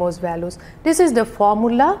middlemost values. This is the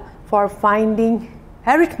formula for finding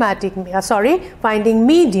finding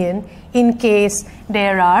median in case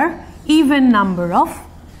there are even number of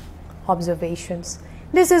observations.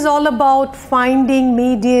 This is all about finding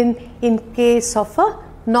median in case of a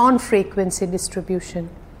non-frequency distribution.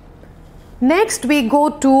 Next we go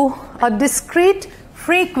to a discrete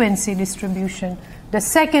frequency distribution, the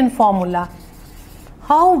second formula.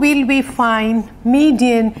 How will we find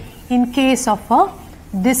median in case of a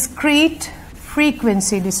discrete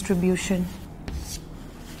frequency distribution?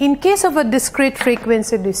 In case of a discrete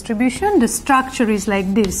frequency distribution, the structure is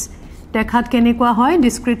like this. Dekhat kenekwa hoy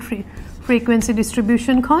discrete frequency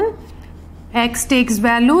distribution khon. X takes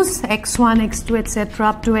values x1, x2, etc.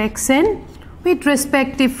 up to xn with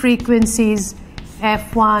respective frequencies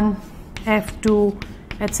f1, f2,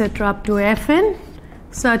 etc. up to fn,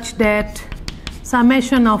 such that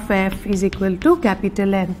summation of f is equal to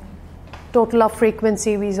capital N. Total of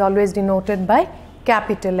frequency is always denoted by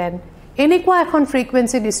capital N. Enekwa ekhon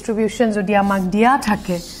frequency distribution jodi amak dia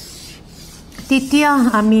thake,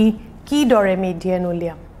 titia ami ki dore median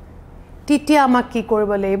uliam. Titia amak ki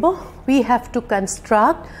koribo laibo, we have to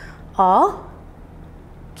construct a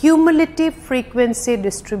cumulative frequency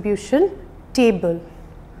distribution table.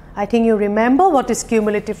 I think you remember what is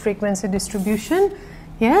cumulative frequency distribution.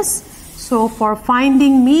 Yes, so for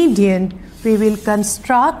finding median, we will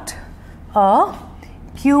construct a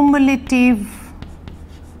cumulative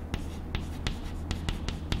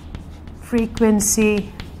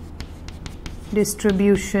frequency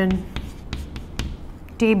distribution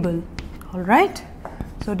table. All right,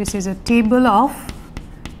 so this is a table of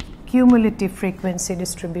cumulative frequency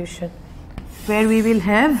distribution where we will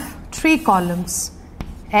have 3 columns: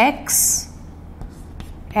 x,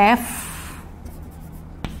 f,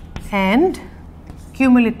 and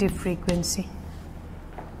cumulative frequency.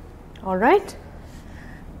 All right,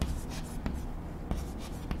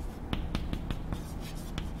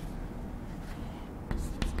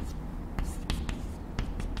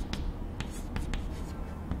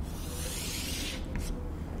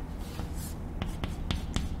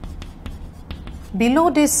 below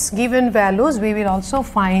this given values we will also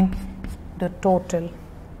find the total.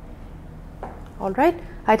 All right,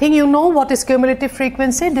 I think you know what is cumulative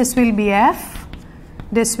frequency. This will be f,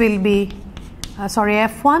 this will be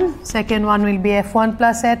f1, second one will be f1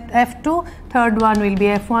 plus f2, third one will be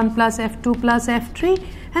f1 plus f2 plus f3,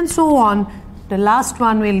 and so on. The last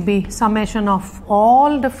one will be summation of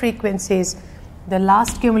all the frequencies. The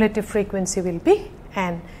last cumulative frequency will be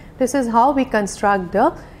n. This is how we construct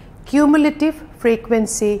the cumulative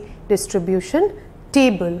frequency distribution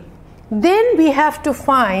table. Then we have to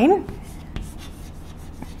find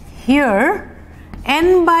here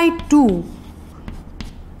n by 2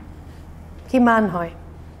 kiman hoy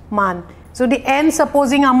man. So the n,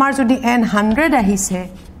 supposing amar jodi n 100 ahise,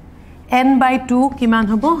 n by 2 kiman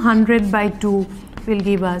hobo, 100 by 2 will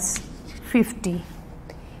give us 50.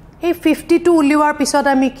 If 52 uliwar pisot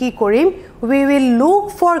ami ki korim, we will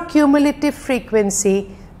look for cumulative frequency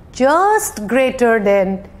just greater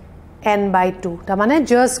than n by 2. Tamane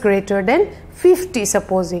just greater than 50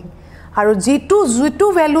 supposing. Aru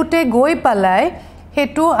jitu value te goi palai,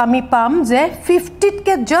 hetu ami pam je 50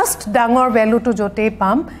 ke just dangor value to jote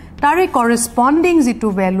pam, tare corresponding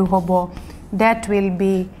jitu value hobo, that will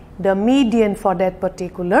be the median for that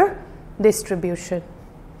particular distribution.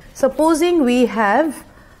 Supposing we have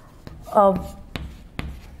a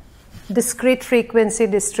discrete frequency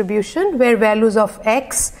distribution where values of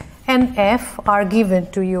x and f are given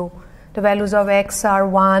to you. The values of x are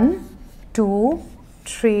 1, 2,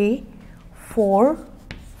 3, 4,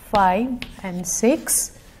 5 and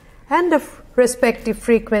 6, and the respective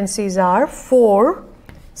frequencies are 4,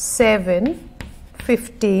 7,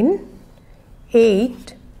 15,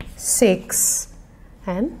 8, 6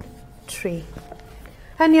 and 3.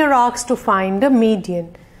 And you're asked to find the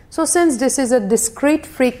median. So since this is a discrete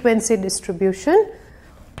frequency distribution,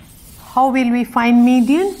 how will we find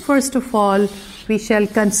median? First of all, we shall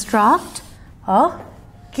construct a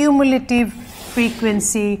cumulative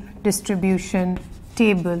frequency distribution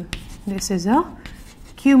table. This is a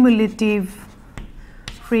cumulative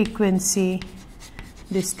frequency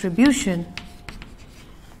distribution.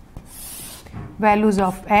 Values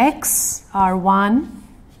of x are 1,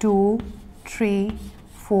 2, 3,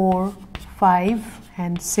 4, 5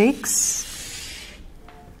 and 6.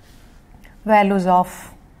 Values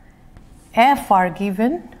of f are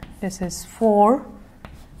given. This is 4,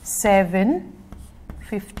 7,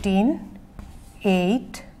 15,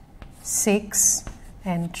 8, 6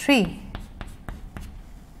 and 3.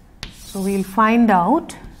 So we will find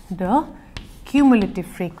out the cumulative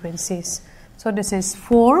frequencies. So this is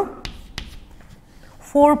 4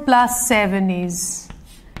 plus 7 is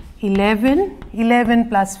 11, 11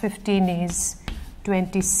 plus 15 is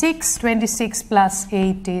 26, 26 plus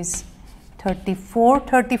 8 is 34,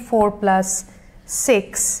 34 plus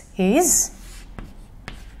 6 is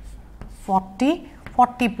 40,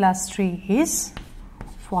 40 plus 3 is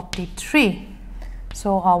 43.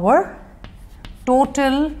 So our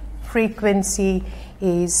total frequency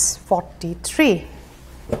is 43.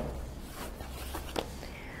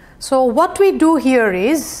 So what we do here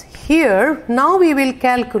is, here now we will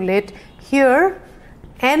calculate here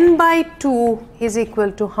n by 2 is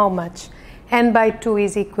equal to how much? N by 2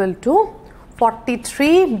 is equal to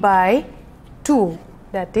 43 by 2,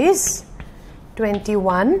 that is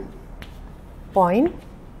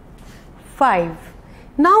 21.5.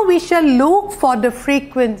 Now we shall look for the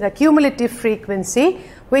frequency, the cumulative frequency,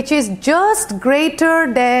 which is just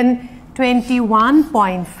greater than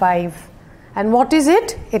 21.5. And what is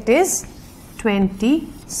it? It is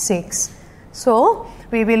 26. So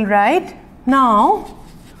we will write now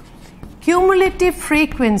cumulative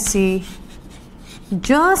frequency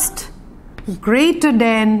just greater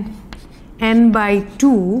than n by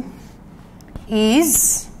 2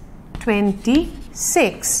 is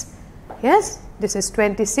 26. Yes, this is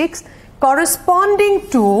 26 corresponding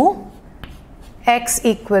to x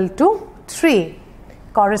equal to 3,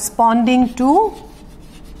 corresponding to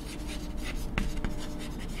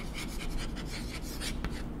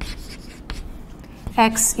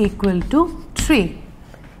x equal to 3.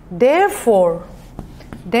 Therefore,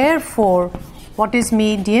 what is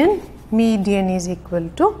median? Median is equal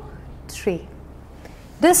to 3.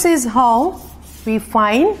 This is how we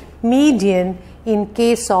find median in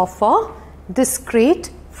case of a discrete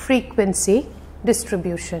frequency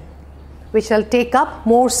distribution. We shall take up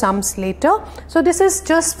more sums later. So this is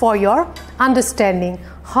just for your understanding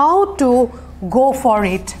how to go for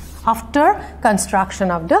it after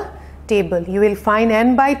construction of the table. You will find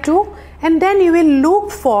n by 2 and then you will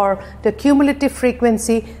look for the cumulative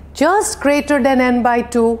frequency just greater than n by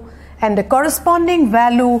 2, and the corresponding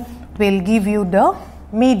value will give you the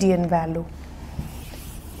median value.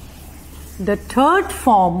 The third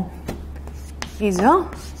form is a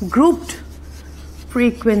grouped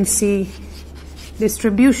frequency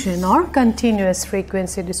distribution or continuous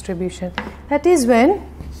frequency distribution. That is when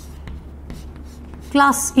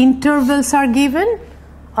class intervals are given,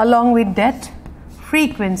 along with that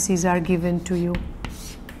frequencies are given to you.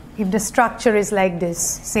 If the structure is like this,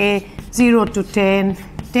 say 0 to 10,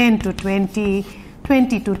 10 to 20,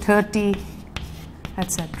 20 to 30,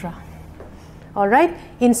 etc. Alright,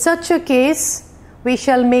 in such a case, we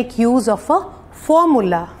shall make use of a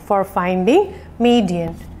formula for finding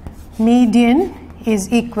median. Median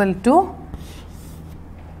is equal to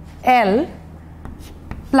L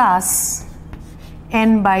plus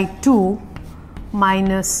n by 2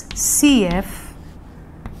 minus CF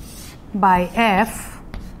by F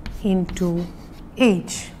into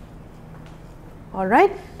H.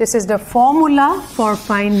 Alright, this is the formula for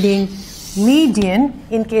finding median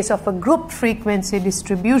in case of a group frequency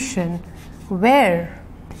distribution where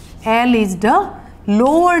L is the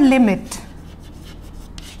lower limit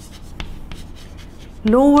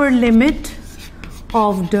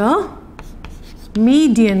of the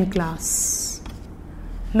median class.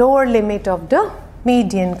 Lower limit of the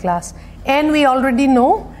median class. N we already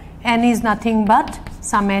know, N is nothing but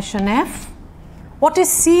summation F. What is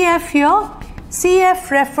CF here? CF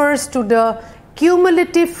refers to the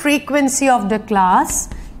cumulative frequency of the class,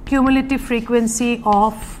 cumulative frequency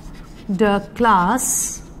of the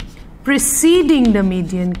class preceding the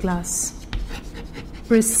median class,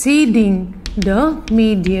 preceding the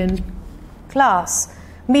median class.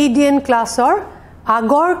 Median class or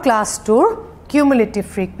আগৰ ক্লাছটোৰ cumulative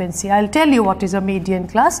frequency. I'll tell you what is a median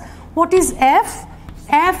class. What is F?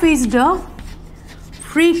 F is the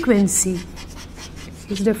frequency.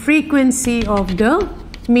 Is the frequency of the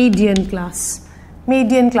median class.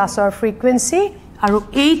 Median class or frequency. Aru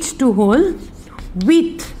H to whole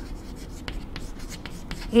width.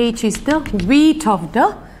 H is the width of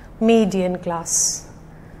the median class.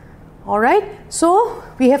 Alright, so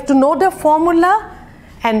we have to know the formula,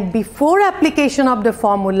 and before application of the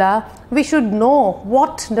formula we should know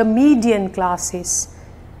what the median class is.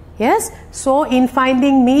 Yes, so in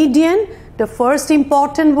finding median, the first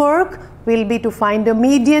important work will be to find the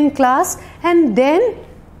median class and then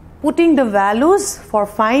putting the values for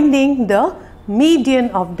finding the median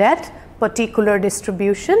of that particular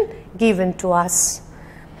distribution given to us.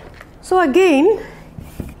 So again,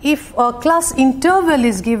 if a class interval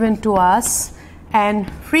is given to us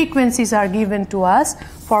and frequencies are given to us,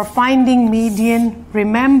 for finding median,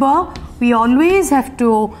 remember we always have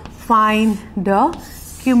to find the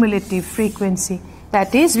cumulative frequency.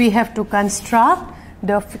 That is, we have to construct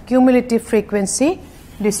the cumulative frequency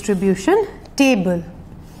distribution table.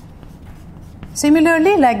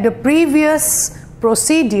 Similarly, like the previous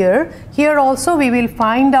procedure, here also we will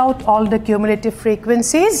find out all the cumulative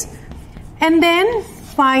frequencies and then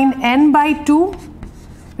find n by 2.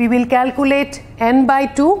 We will calculate n by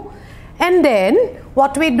 2, and then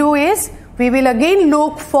what we do is we will again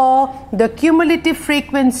look for the cumulative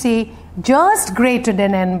frequency just greater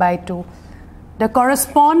than n by 2. The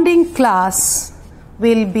corresponding class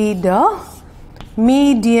will be the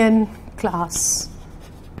median class.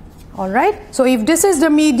 Alright, so if this is the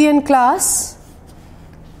median class,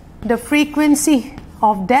 the frequency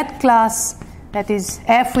of that class, that is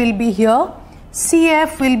F, will be here.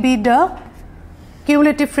 CF will be the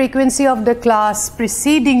cumulative frequency of the class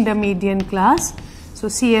preceding the median class. So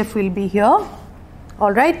CF will be here.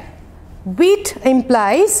 Alright, width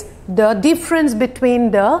implies the difference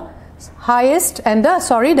between the highest and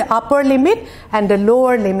the upper limit and the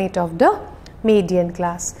lower limit of the median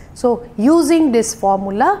class. So using this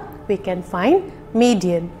formula we can find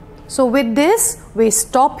median. So with this we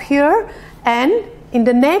stop here, and in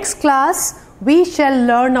the next class we shall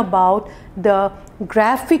learn about the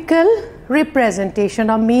graphical representation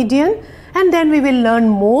of median, and then we will learn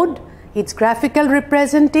mode, its graphical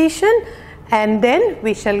representation, and then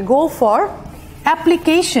we shall go for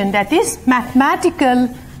application, that is mathematical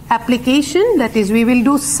application, that is we will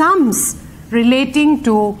do sums relating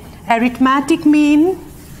to arithmetic mean,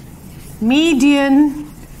 median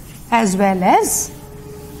as well as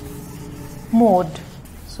mode.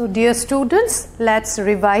 So dear students, let's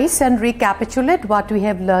revise and recapitulate what we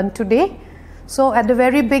have learned today. So at the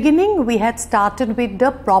very beginning we had started with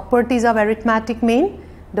the properties of arithmetic mean,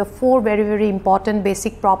 the 4 very important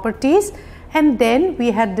basic properties, and then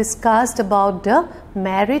we had discussed about the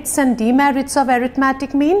merits and demerits of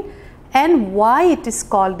arithmetic mean and why it is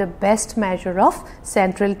called the best measure of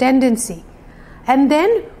central tendency. And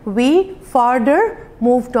then we further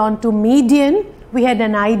moved on to median. We had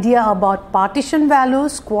an idea about partition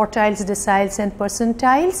values, quartiles, deciles and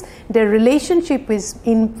percentiles, their relationship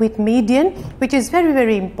with median, which is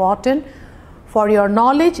very important for your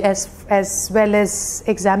knowledge as well as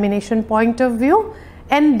examination point of view.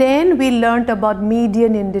 And then we learnt about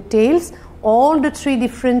median in details, all the 3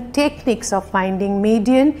 different techniques of finding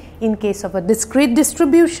median in case of a discrete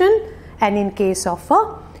distribution and in case of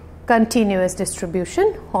a continuous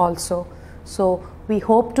distribution also. So we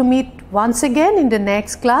hope to meet once again in the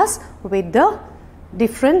next class with the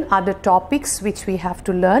different other topics which we have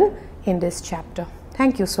to learn in this chapter.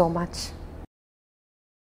 Thank you so much.